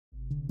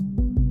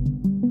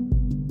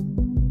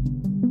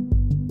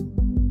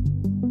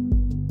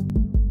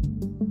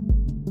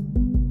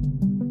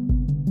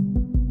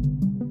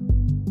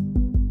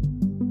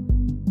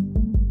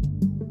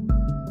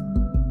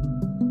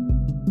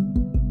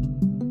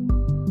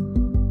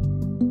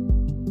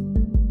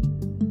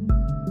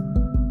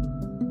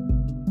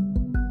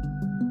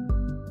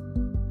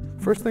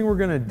first thing we're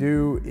gonna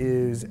do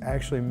is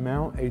actually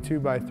mount a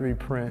 2x3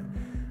 print.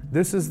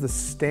 This is the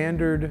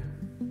standard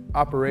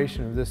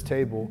operation of this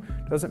table.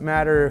 Doesn't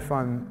matter if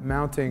I'm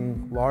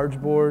mounting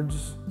large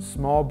boards,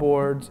 small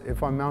boards,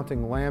 if I'm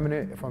mounting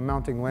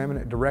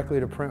laminate directly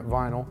to print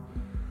vinyl.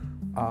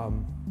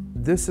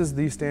 This is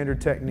the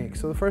standard technique.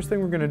 So the first thing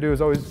we're gonna do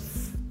is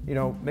always,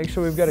 make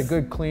sure we've got a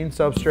good clean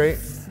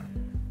substrate.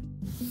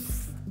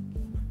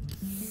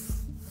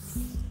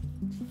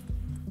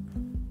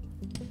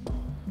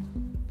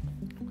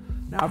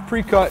 Now I've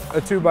pre-cut a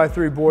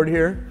 2x3 board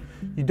here.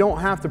 You don't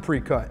have to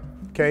pre-cut,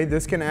 okay?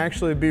 This can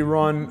actually be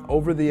run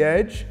over the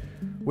edge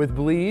with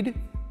bleed.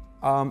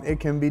 It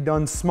can be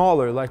done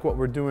smaller like what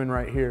we're doing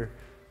right here.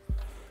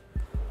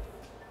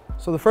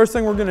 So the first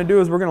thing we're gonna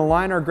do is we're gonna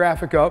line our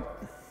graphic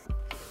up.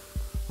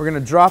 We're gonna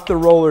drop the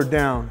roller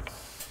down,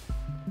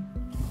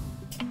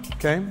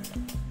 okay?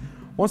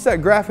 Once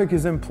that graphic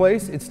is in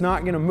place, it's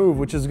not gonna move,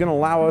 which is gonna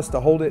allow us to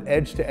hold it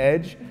edge to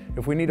edge.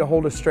 If we need to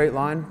hold a straight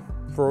line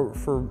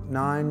for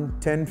 9,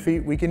 10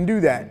 feet, we can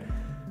do that.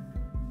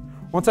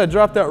 Once I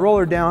drop that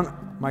roller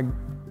down, my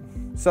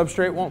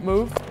substrate won't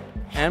move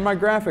and my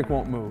graphic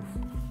won't move.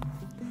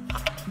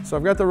 So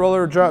I've got the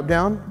roller dropped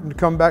down. I'm gonna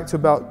come back to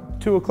about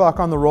 2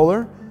 o'clock on the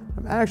roller.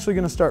 I'm actually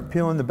gonna start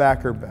peeling the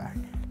backer back.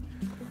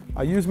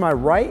 I use my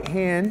right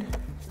hand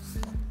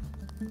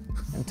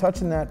and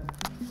touching that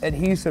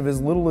adhesive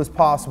as little as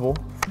possible.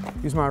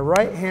 Use my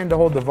right hand to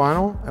hold the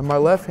vinyl and my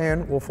left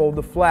hand will fold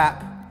the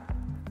flap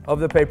of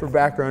the paper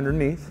backer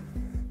underneath.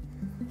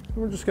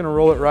 We're just gonna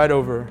roll it right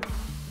over.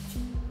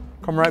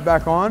 Come right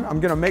back on. I'm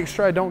gonna make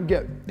sure I don't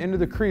get into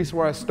the crease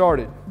where I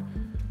started.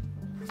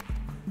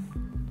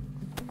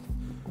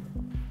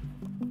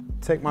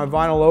 Take my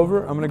vinyl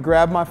over. I'm gonna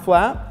grab my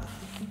flap,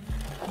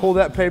 pull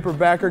that paper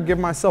backer, give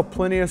myself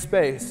plenty of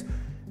space.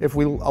 If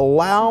we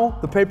allow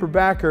the paper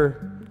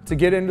backer to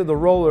get into the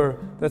roller,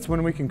 that's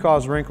when we can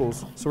cause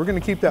wrinkles. So we're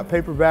gonna keep that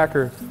paper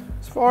backer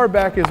as far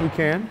back as we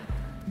can.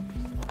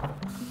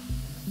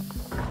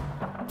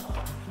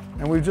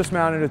 And we've just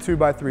mounted a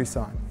 2x3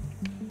 sign.